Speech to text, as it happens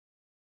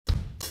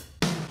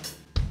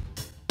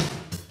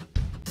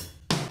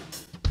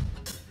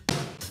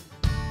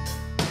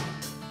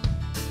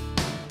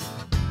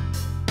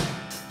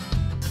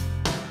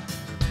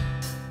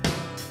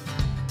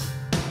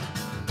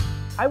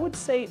I would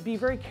say be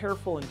very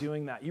careful in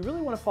doing that. You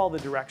really want to follow the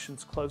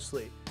directions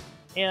closely.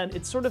 And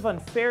it's sort of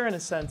unfair in a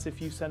sense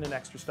if you send in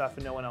extra stuff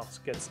and no one else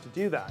gets to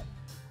do that.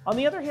 On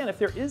the other hand, if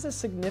there is a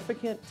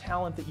significant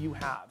talent that you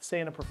have,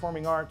 say in a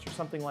performing arts or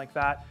something like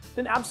that,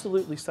 then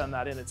absolutely send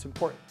that in, it's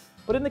important.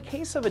 But in the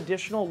case of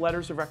additional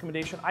letters of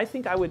recommendation, I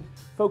think I would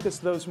focus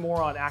those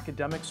more on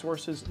academic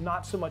sources,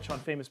 not so much on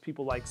famous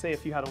people like, say,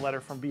 if you had a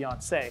letter from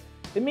Beyonce.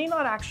 It may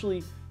not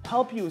actually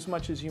help you as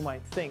much as you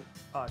might think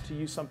to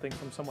use something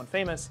from someone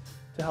famous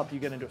to help you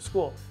get into a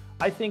school.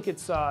 I think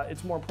it's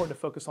more important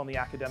to focus on the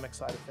academic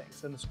side of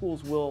things, and the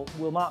schools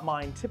will not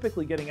mind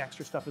typically getting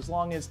extra stuff as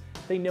long as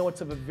they know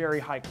it's of a very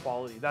high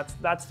quality.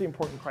 That's the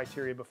important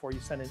criteria before you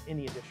send in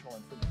any additional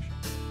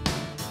information.